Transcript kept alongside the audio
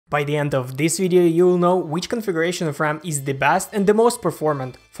By the end of this video, you'll know which configuration of RAM is the best and the most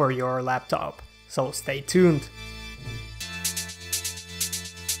performant for your laptop. So stay tuned.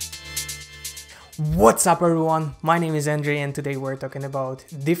 What's up everyone, my name is Andre and today we're talking about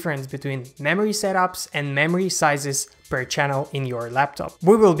difference between memory setups and memory sizes per channel in your laptop.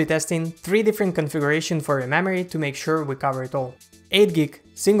 We will be testing 3 different configurations for your memory to make sure we cover it all. 8 gig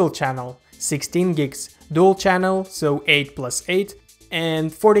single channel, 16 gigs dual channel, so 8 plus 8,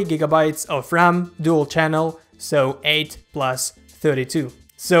 and 40 gigabytes of RAM dual channel, so 8 plus 32.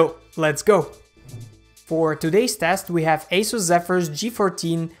 So let's go! For today's test, we have Asus Zephyrus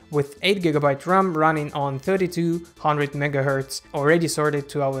G14 with 8GB RAM running on 3200 MHz already sorted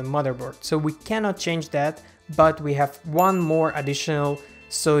to our motherboard. So we cannot change that, but we have one more additional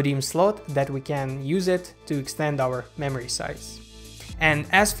sodium slot that we can use it to extend our memory size. And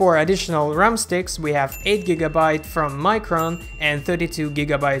as for additional RAM sticks, we have 8GB from Micron and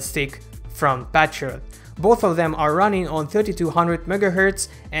 32GB stick from Patriot. Both of them are running on 3200 MHz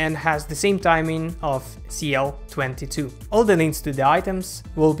and has the same timing of CL22. All the links to the items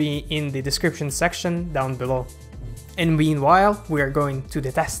will be in the description section down below. And meanwhile, we are going to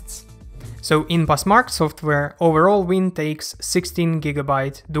the tests. So in Passmark software, overall win takes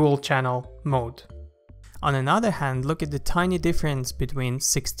 16GB dual channel mode. On another hand, look at the tiny difference between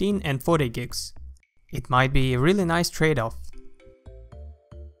 16 and 40 gigs. It might be a really nice trade-off.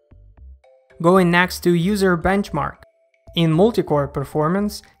 Going next to user benchmark. In multi-core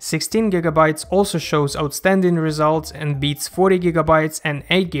performance, 16GB also shows outstanding results and beats 40GB and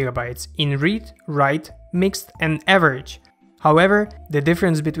 8GB in read, write, mixed and average. However, the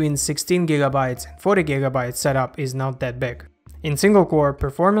difference between 16GB and 40GB setup is not that big. In single-core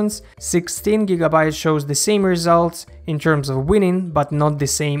performance, 16GB shows the same results in terms of winning, but not the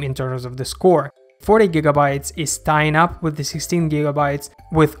same in terms of the score. 40GB is tying up with the 16GB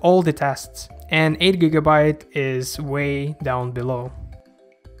with all the tests, and 8GB is way down below.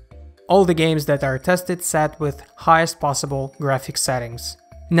 All the games that are tested set with highest possible graphics settings.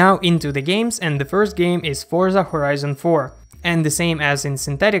 Now into the games, and the first game is Forza Horizon 4. And the same as in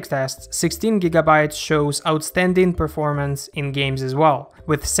synthetic tests, 16GB shows outstanding performance in games as well,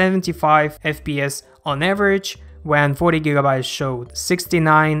 with 75 FPS on average, when 40GB showed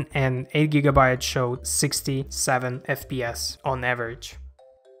 69 and 8GB showed 67 FPS on average.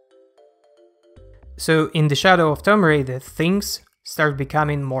 So in the shadow of Tomb Raider, things start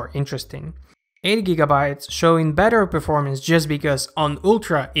becoming more interesting. 8GB showing better performance just because on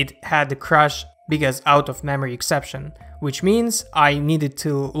Ultra it had the crash because out of memory exception, which means I needed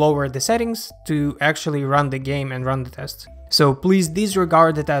to lower the settings to actually run the game and run the test. So please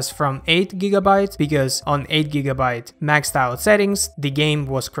disregard the test from 8GB because on 8GB maxed out settings the game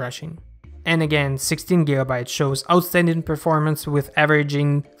was crashing. And again, 16GB shows outstanding performance with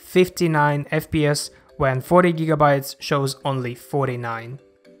averaging 59 FPS when 40GB shows only 49.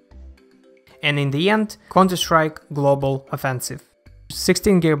 And in the end, Counter-Strike Global Offensive.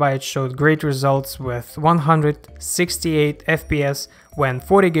 16GB showed great results with 168 FPS when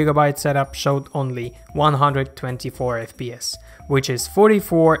 40GB setup showed only 124 FPS, which is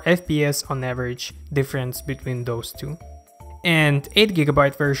 44 FPS on average difference between those two. And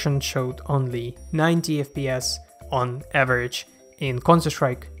 8GB version showed only 90 FPS on average in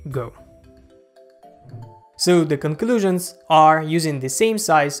Counter-Strike Go. So the conclusions are using the same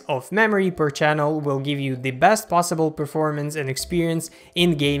size of memory per channel will give you the best possible performance and experience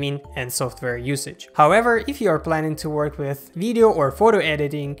in gaming and software usage. However, if you are planning to work with video or photo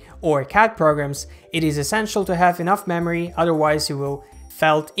editing or CAD programs, it is essential to have enough memory, otherwise you will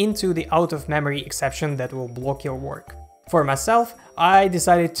fall into the out of memory exception that will block your work. For myself, I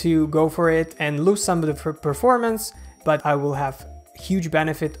decided to go for it and lose some of the performance, but I will have huge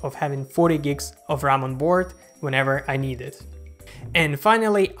benefit of having 40 gigs of RAM on board whenever I need it. And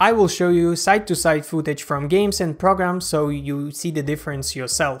finally, I will show you side-to-side footage from games and programs so you see the difference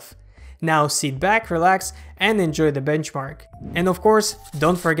yourself. Now sit back, relax and enjoy the benchmark. And of course,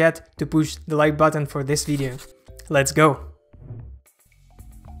 don't forget to push the like button for this video. Let's go!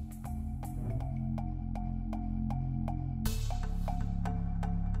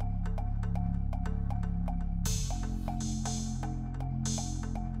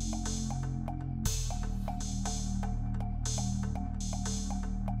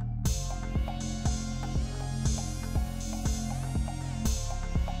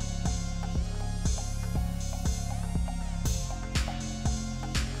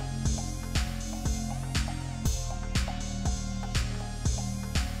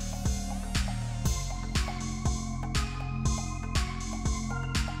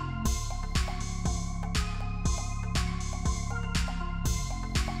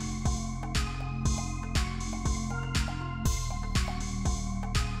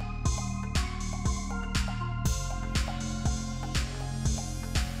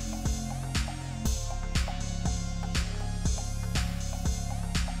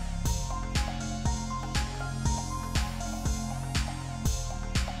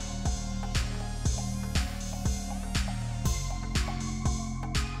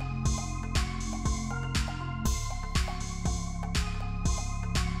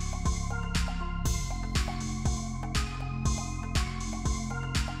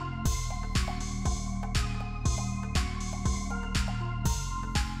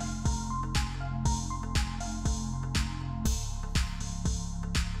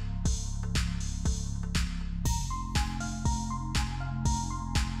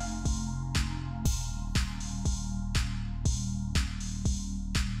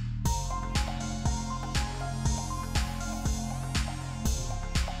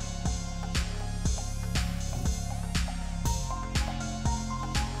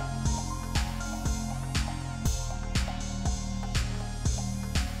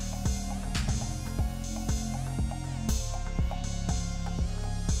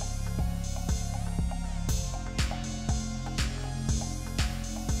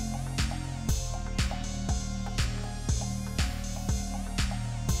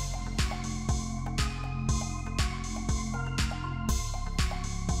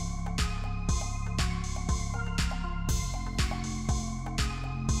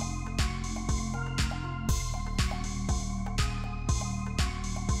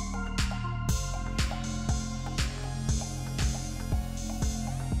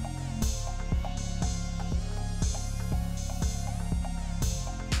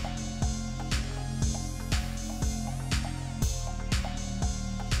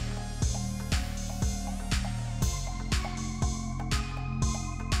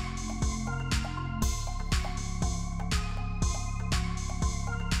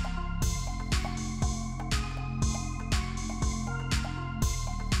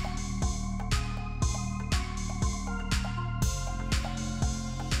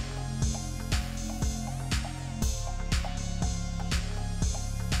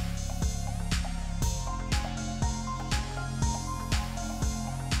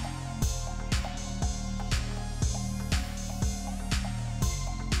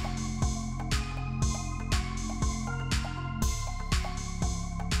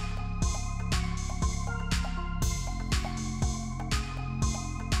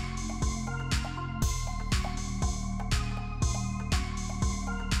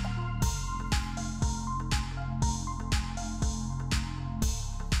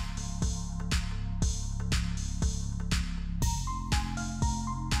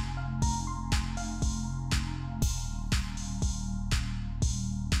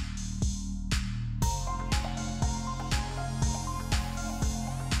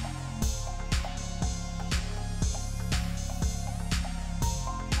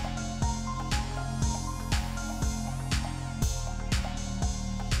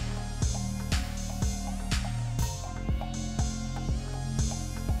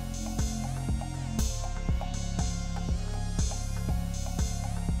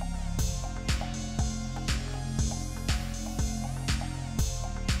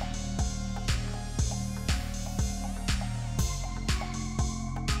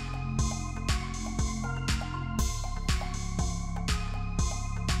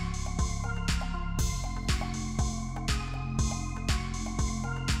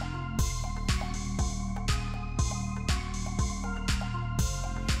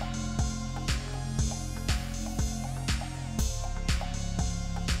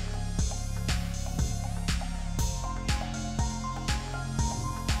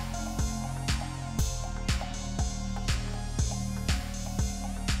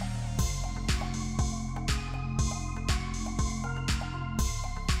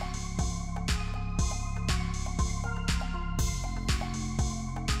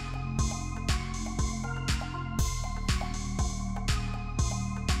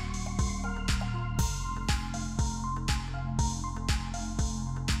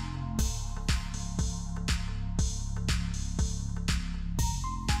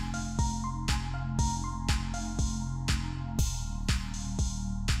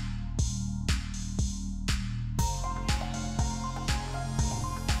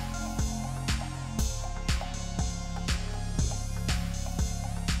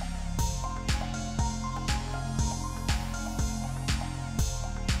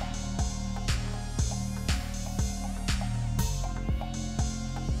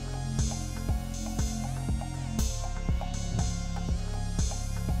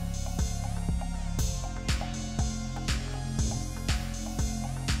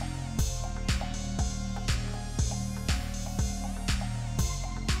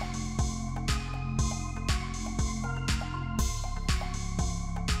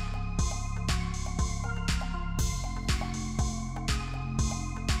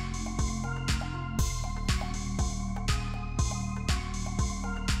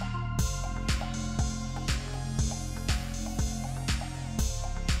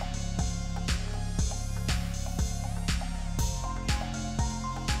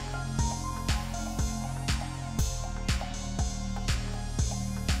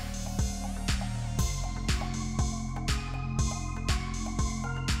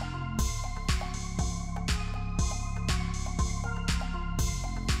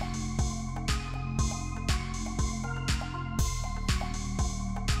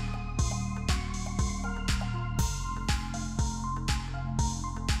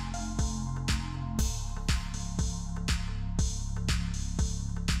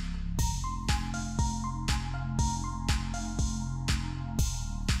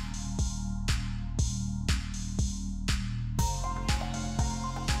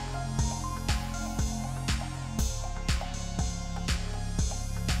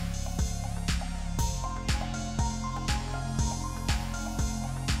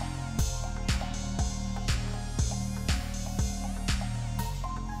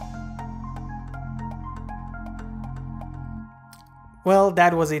 Well,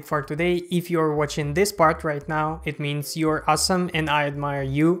 that was it for today. If you're watching this part right now, it means you're awesome and I admire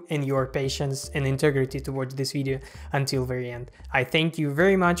you and your patience and integrity to watch this video until very end. I thank you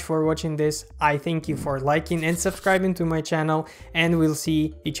very much for watching this. I thank you for liking and subscribing to my channel, and we'll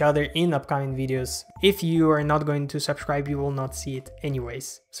see each other in upcoming videos. If you are not going to subscribe, you will not see it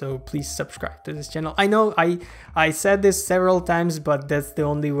anyways. So please subscribe to this channel. I know I said this several times, but that's the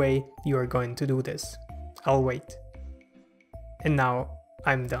only way you are going to do this. I'll wait. And now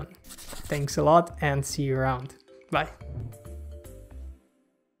I'm done. Thanks a lot and see you around. Bye.